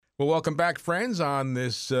Well, welcome back, friends, on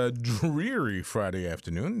this dreary Friday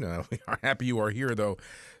afternoon. We are happy you are here, though,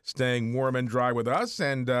 staying warm and dry with us.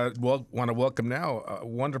 And want to welcome now a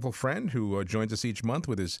wonderful friend who joins us each month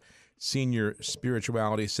with his senior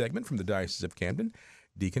spirituality segment from the Diocese of Camden,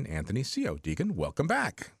 Deacon Anthony Sio. Deacon, welcome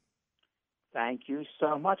back. Thank you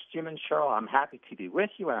so much, Jim and Cheryl. I'm happy to be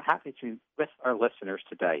with you, and I'm happy to be with our listeners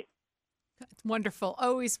today. It's wonderful.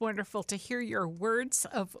 Always wonderful to hear your words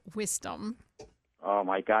of wisdom. Oh,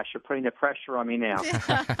 my gosh, you're putting the pressure on me now.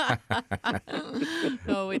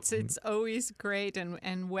 Oh, it's always great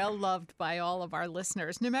and well-loved by all of our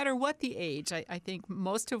listeners, no matter what the age. I think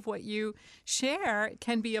most of what you share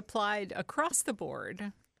can be applied across the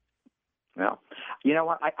board. Well, you know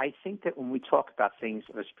what? I think that when we talk about things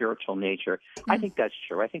of a spiritual nature, I think that's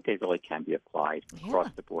true. I think they really can be applied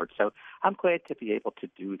across the board. So I'm glad to be able to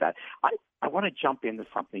do that. I want to jump into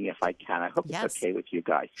something if I can. I hope it's okay with you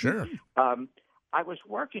guys. Sure. I was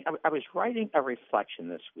writing a reflection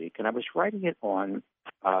this week, and I was writing it on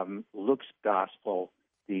Luke's Gospel,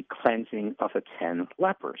 the cleansing of the 10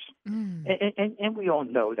 lepers. And we all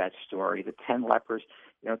know that story. The 10 lepers,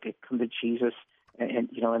 they come to Jesus, and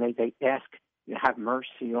they ask, have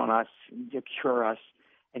mercy on us, cure us.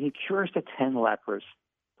 And he cures the 10 lepers,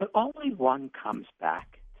 but only one comes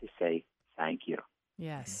back to say thank you.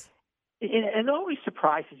 Yes. It always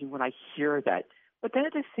surprises me when I hear that. But then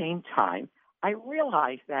at the same time, I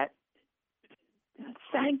realize that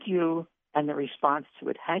thank you and the response to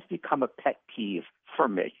it has become a pet peeve for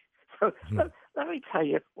me. So let me tell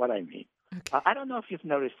you what I mean. Okay. I don't know if you've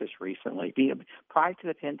noticed this recently. Prior to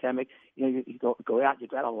the pandemic, you go out, you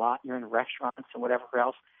got a lot, you're in restaurants and whatever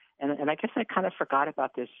else. And I guess I kind of forgot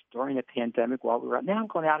about this during the pandemic while we were out. Now I'm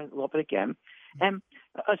going out a little bit again. And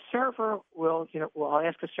a server will I'll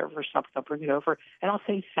ask a server for something, I'll bring it over, and I'll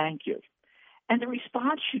say thank you. And the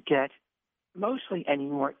response you get mostly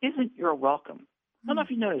anymore isn't you're welcome. I don't know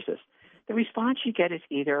if you notice this. The response you get is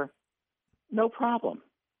either no problem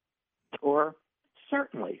or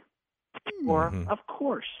certainly or of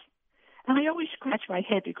course. And I always scratch my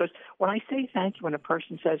head because when I say thank you when a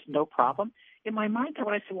person says no problem, in my mind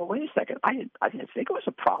I say, well, wait a second, I didn't think it was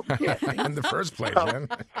a problem. In the first place,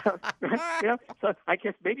 so I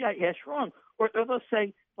guess maybe I asked wrong. Or they'll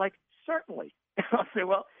say, like, certainly. I'll say,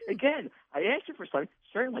 well, again, I asked you for something.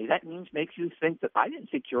 Certainly, that means makes you think that I didn't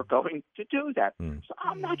think you were going to do that. So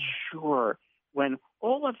I'm not sure when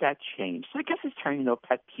all of that changed. So I guess it's turning into a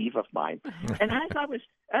pet peeve of mine. And as I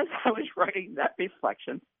was writing that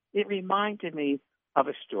reflection, it reminded me of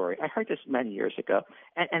a story. I heard this many years ago,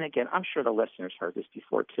 and again, I'm sure the listeners heard this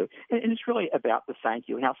before too. And it's really about the thank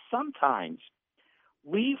you. Now, sometimes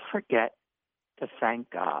we forget to thank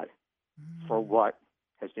God for what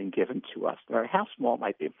has been given to us, or how small it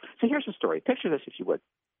might be. So here's the story. Picture this, if you would.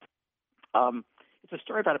 It's a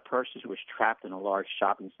story about a person who was trapped in a large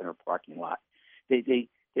shopping center parking lot. They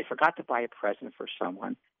forgot to buy a present for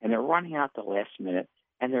someone, and they're running out the last minute,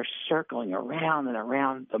 and they're circling around and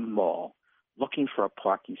around the mall looking for a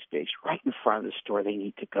parking space right in front of the store they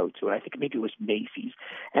need to go to. And I think maybe it was Macy's.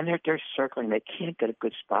 And they're circling. They can't get a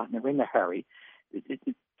good spot, and they're in a hurry.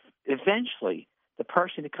 Eventually, the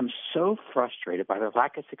person becomes so frustrated by their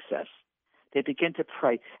lack of success, they begin to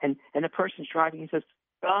pray. And the person's driving and says,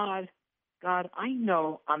 God, I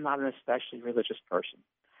know I'm not an especially religious person.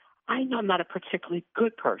 I know I'm not a particularly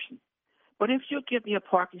good person. But if you'll give me a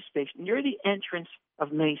parking space near the entrance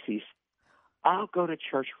of Macy's, I'll go to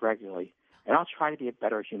church regularly, and I'll try to be a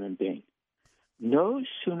better human being. No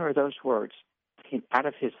sooner those words came out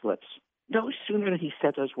of his lips, no sooner than he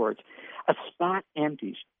said those words, a spot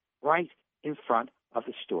empties right in front of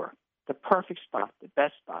the store. The perfect spot, the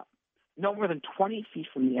best spot, no more than 20 feet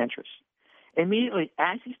from the entrance. Immediately,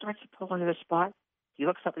 as he starts to pull into the spot, he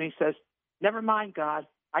looks up and he says, never mind, God,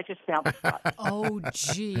 I just found the spot. Oh,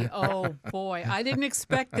 gee. Oh, boy. I didn't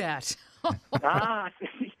expect that.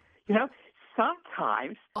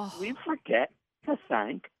 Sometimes we forget to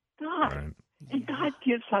thank God. Right. And God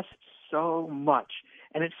gives us so much.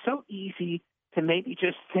 And it's so easy to maybe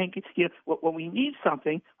just think, when we need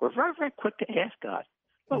something, we're very, very quick to ask God.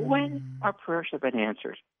 But when our prayers have been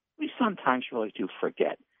answered, we sometimes really do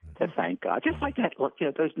forget to thank God. Just like that,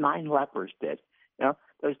 those 9 lepers did.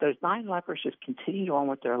 Those 9 lepers just continued on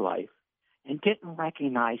with their life and didn't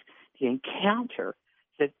recognize the encounter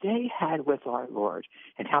that they had with our Lord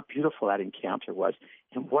and how beautiful that encounter was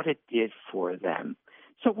and what it did for them.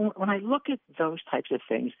 So when I look at those types of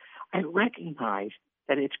things, I recognize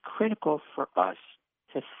that it's critical for us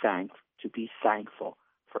to be thankful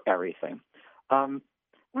for everything. I want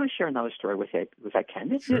to share another story with you if I can.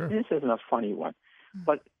 This isn't a funny one,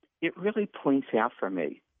 but it really points out for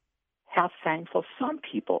me how thankful some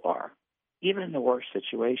people are, even in the worst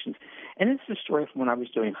situations. And this is a story from when I was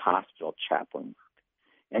doing hospital chaplain work.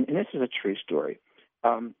 And this is a true story.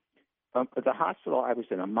 At the hospital I was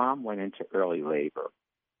in, a mom went into early labor,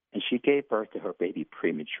 and she gave birth to her baby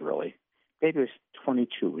prematurely. Baby was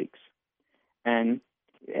 22 weeks. And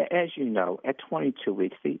as you know, at 22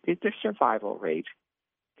 weeks, the survival rate,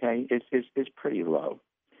 okay, is pretty low.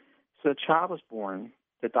 So the child was born.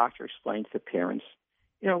 The doctor explained to the parents,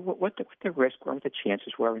 what the risk were, what the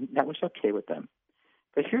chances were, and that was okay with them.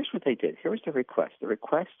 But here's what they did. Here was the request.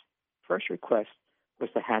 First request was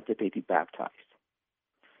to have the baby baptized.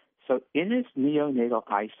 So in this neonatal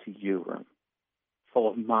ICU room, full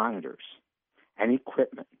of monitors and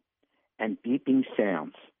equipment and beeping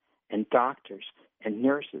sounds and doctors and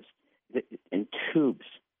nurses and tubes,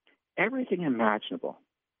 everything imaginable,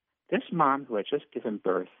 this mom who had just given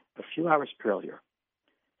birth a few hours earlier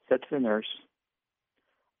said to the nurse,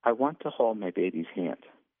 "I want to hold my baby's hand."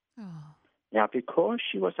 Oh. Now, because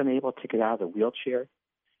she was unable to get out of the wheelchair,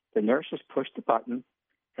 the nurses pushed the button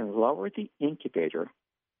and lowered the incubator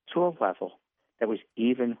to a level that was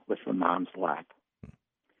even with the mom's lap.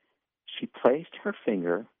 She placed her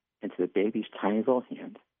finger into the baby's tiny little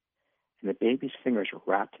hand, and the baby's fingers were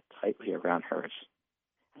wrapped tightly around hers.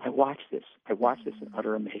 And I watched this in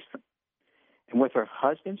utter amazement. And with her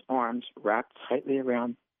husband's arms wrapped tightly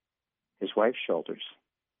around his wife's shoulders,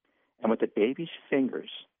 and with the baby's fingers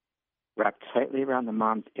wrapped tightly around the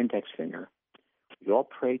mom's index finger, we all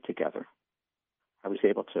prayed together. I was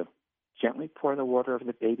able to gently pour the water over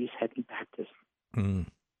the baby's head in baptism. Mm.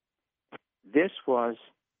 This was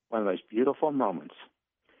one of those beautiful moments.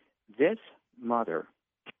 This mother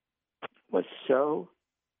was so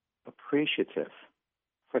appreciative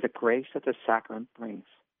for the grace that the sacrament brings.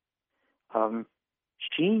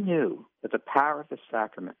 She knew that the power of the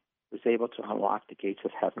sacrament was able to unlock the gates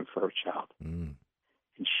of heaven for her child. Mm.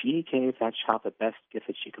 And she gave that child the best gift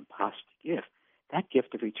that she could possibly give, that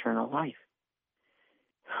gift of eternal life.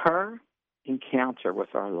 Her encounter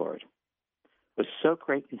with our Lord was so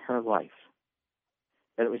great in her life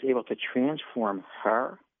that it was able to transform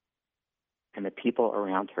her and the people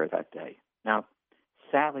around her that day. Now,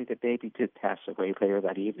 sadly, the baby did pass away later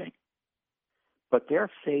that evening. But their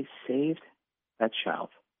faith saved that child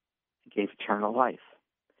and gave eternal life.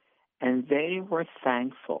 And they were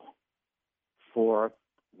thankful for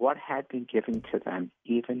what had been given to them,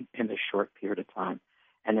 even in the short period of time.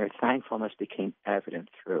 And their thankfulness became evident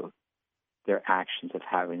through their actions of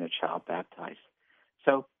having their child baptized.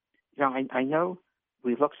 So, I know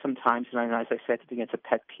we look sometimes, and as I said at the beginning, it's a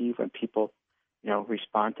pet peeve when people,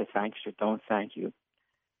 respond to thanks or don't thank you.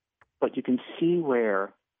 But you can see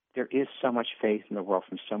where there is so much faith in the world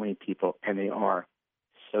from so many people, and they are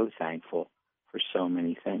so thankful for so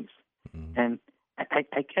many things. Mm-hmm. And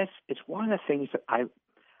I guess it's one of the things that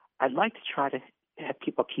I'd like to try to have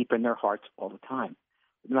people keep in their hearts all the time,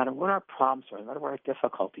 no matter what our problems are, no matter what our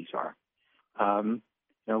difficulties are.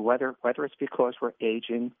 Whether it's because we're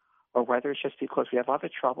aging or whether it's just because we have other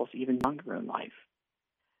troubles even younger in life.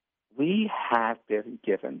 We have been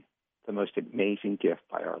given the most amazing gift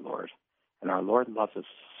by our Lord. And our Lord loves us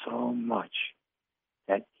so much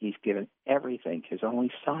that he's given everything, his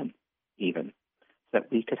only son even, so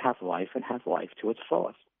that we could have life and have life to its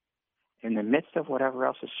fullest. In the midst of whatever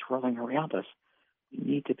else is swirling around us, we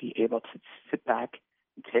need to be able to sit back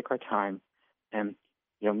and take our time and,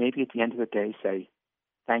 maybe at the end of the day say,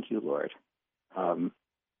 "Thank you, Lord."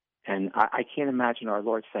 And I can't imagine our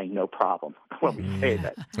Lord saying no problem when we say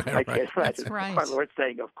that. I can't imagine our Lord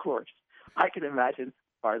saying, "Of course." I can imagine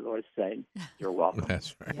our Lord saying, "You're welcome."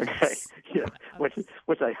 That's right. Okay,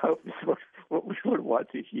 which I hope is what we would want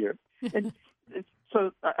to hear. And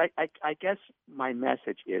so I guess my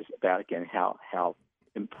message is about, again, how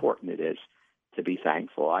important it is to be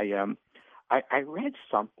thankful. I read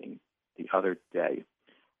something the other day.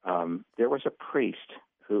 There was a priest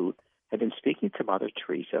who had been speaking to Mother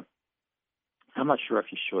Teresa. I'm not sure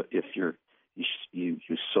if you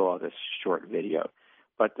saw this short video,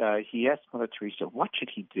 but he asked Mother Teresa, what should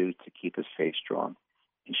he do to keep his faith strong?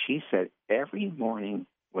 And she said, every morning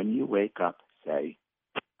when you wake up, say,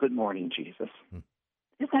 "Good morning, Jesus."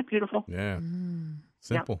 Isn't that beautiful? Yeah.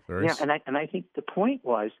 Simple. Yeah. And I think the point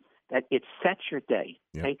was that it sets your day.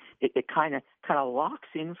 Yeah. Okay? It kind of locks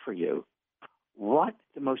in for you what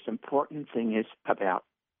the most important thing is about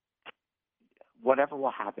whatever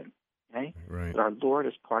will happen. Okay? Right. That our Lord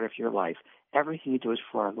is part of your life. Everything you do is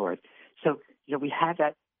for our Lord. So, we have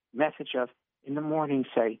that message of, in the morning,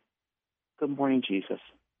 say, "Good morning, Jesus."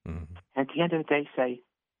 Mm-hmm. And at the end of the day, say,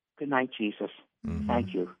 "Good night, Jesus. Mm-hmm.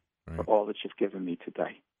 Thank you for all that you've given me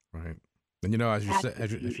today." Right. And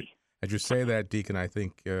as As you say that, Deacon, I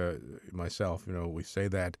think myself, we say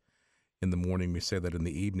that in the morning, we say that in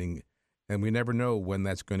the evening, and we never know when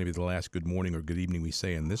that's going to be the last good morning or good evening we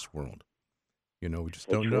say in this world. We just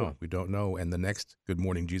don't know. We don't know. And the next good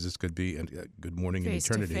morning, Jesus, could be a good morning in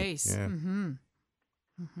eternity. Face to face. Yeah. Mm-hmm.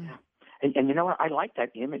 Mm-hmm. Yeah. And you know what? I like that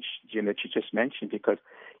image, Jim, that you just mentioned because,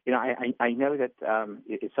 I know that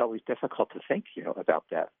it's always difficult to think, about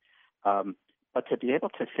that. But to be able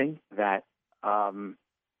to think that that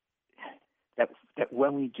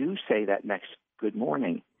when we do say that next good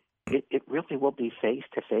morning, it really will be face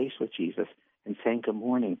to face with Jesus and saying good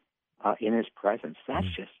morning in His presence. That's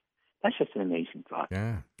just an amazing thought.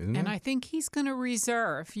 Yeah, isn't it? And I think He's going to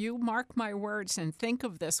reserve, you mark my words and think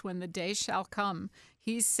of this when the day shall come,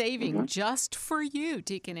 He's saving just for you,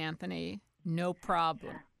 Deacon Anthony. No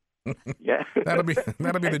problem. Yeah. that'll be the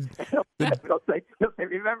They'll say,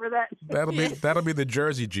 remember that? that'll be the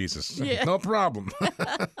Jersey Jesus. Yeah. No problem.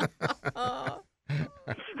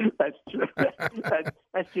 That's true.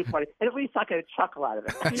 That's too funny. And at least I get a chuckle out of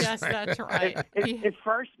it. Yes, that's right. At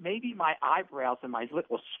first, maybe my eyebrows and my lip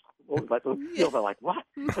will feel like, what?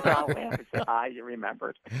 But I'll laugh and say, you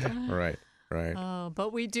remembered. Right. Oh,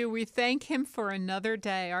 but we do. We thank Him for another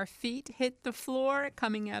day. Our feet hit the floor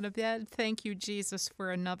coming out of bed. Thank you, Jesus,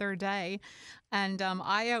 for another day. And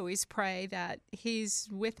I always pray that He's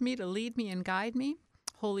with me to lead me and guide me.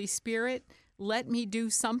 Holy Spirit, let me do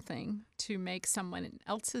something to make someone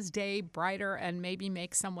else's day brighter and maybe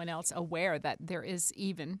make someone else aware that there is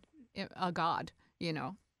even a God, Yes,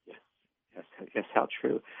 how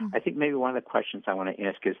true. I think maybe one of the questions I want to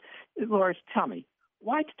ask is, Lord, tell me,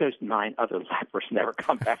 why did those 9 other lepers never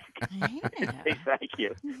come back? Yeah. Say thank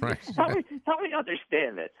you. Right. Help me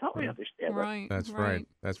understand this. Help me understand Right. That's right.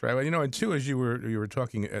 That's right. Well, and too, as you were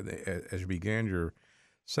talking, as you began your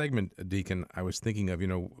segment, Deacon, I was thinking of,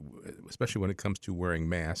 especially when it comes to wearing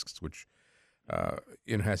masks, which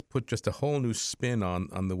has put just a whole new spin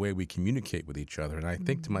on the way we communicate with each other. And I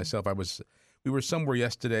think to myself, we were somewhere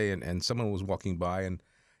yesterday, and someone was walking by, and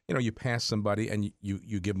you pass somebody and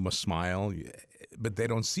you give them a smile, but they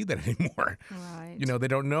don't see that anymore. Right. They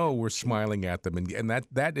don't know we're smiling at them, and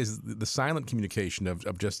that is the silent communication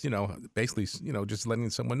of just basically just letting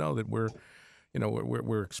someone know that we're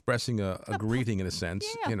expressing a greeting in a sense.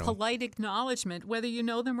 Yeah, polite acknowledgement, whether you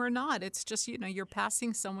know them or not. It's just you're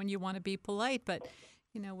passing someone, you want to be polite, but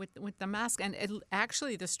with the mask. And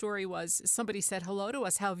actually, the story was somebody said hello to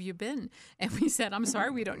us. How have you been? And we said, I'm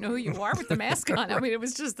sorry, we don't know who you are with the mask on. I mean, it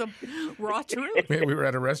was just the raw truth. We were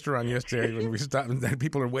at a restaurant yesterday when we stopped, and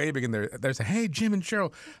people are waving, and they're saying, "Hey, Jim and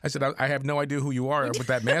Cheryl." I said, "I have no idea who you are with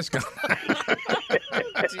that mask on."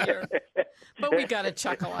 Dear. But we got a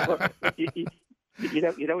chuckle out of it.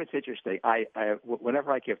 It's interesting.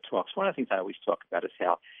 Whenever I give talks, one of the things I always talk about is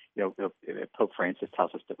how, Pope Francis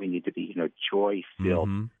tells us that we need to be,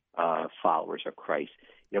 joy-filled followers of Christ.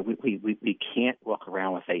 We can't walk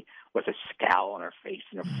around with a scowl on our face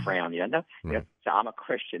and a frown. So I'm a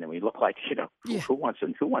Christian, and we look like, who wants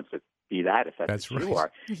to be that if that's what you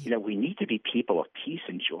are? We need to be people of peace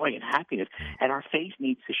and joy and happiness, and our face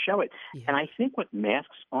needs to show it. Yeah. And I think with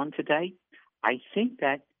masks on today, I think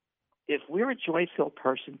that if we're a joy-filled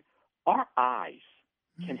person, our eyes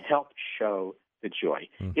can help show the joy.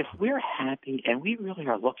 If we're happy and we really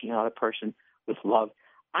are looking at another person with love,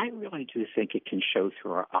 I really do think it can show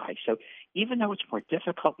through our eyes. So even though it's more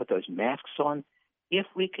difficult with those masks on, if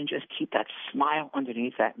we can just keep that smile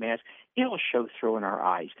underneath that mask, it'll show through in our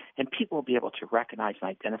eyes, and people will be able to recognize and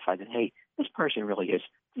identify that, hey, this person really is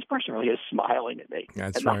smiling at me,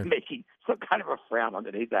 That's not right. making some kind of a frown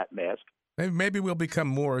underneath that mask. Maybe we'll become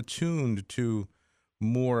more attuned to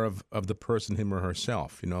more of the person, him or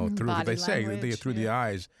herself. Through Body they say language, through the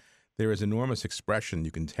eyes, there is enormous expression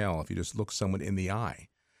you can tell if you just look someone in the eye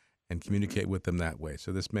and communicate with them that way.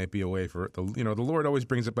 So this may be a way for the Lord always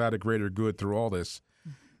brings about a greater good through all this.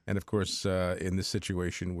 And of course, in this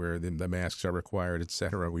situation where the masks are required, et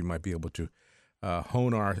cetera, we might be able to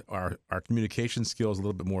hone our communication skills a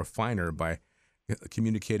little bit more finer by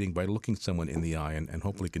communicating by looking someone in the eye, and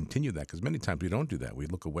hopefully continue that, because many times we don't do that. We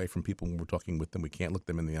look away from people when we're talking with them. We can't look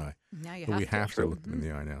them in the eye. Now you but we have to to. look them in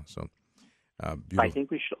the eye now. So I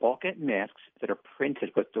think we should all get masks that are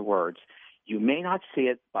printed with the words, "You may not see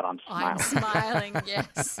it, but I'm smiling." I'm smiling,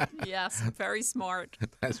 yes, very smart.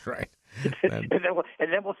 That's right. and then we'll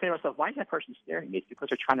say to ourselves, why is that person staring at me? It's because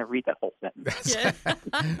they're trying to read that whole sentence.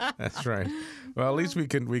 That's right. Well, at least we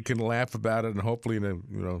can laugh about it, and hopefully in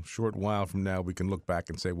a short while from now we can look back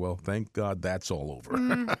and say, well, thank God that's all over.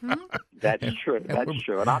 That's true. That's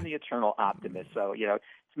true. And I'm the eternal optimist. So, to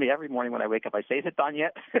me, every morning when I wake up, I say, is it done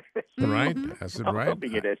yet? Right? That's it, I'm right?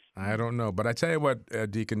 hoping it is. I don't know. But I tell you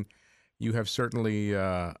what, Deacon, You have certainly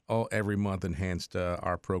every month enhanced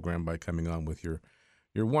our program by coming on with your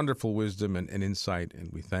wonderful wisdom and insight,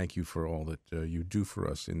 and we thank you for all that you do for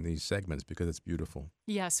us in these segments because it's beautiful.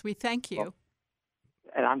 Yes, we thank you. Well,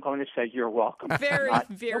 and I'm going to say you're welcome. Very,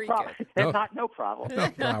 very no problem. good. No problem. No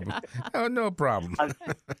problem. Oh, no problem.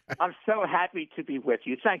 I'm so happy to be with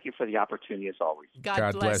you. Thank you for the opportunity as always.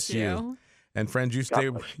 God bless you. And friends, you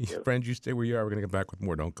God bless you. Friends, you stay where you are. We're going to get back with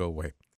more. Don't go away.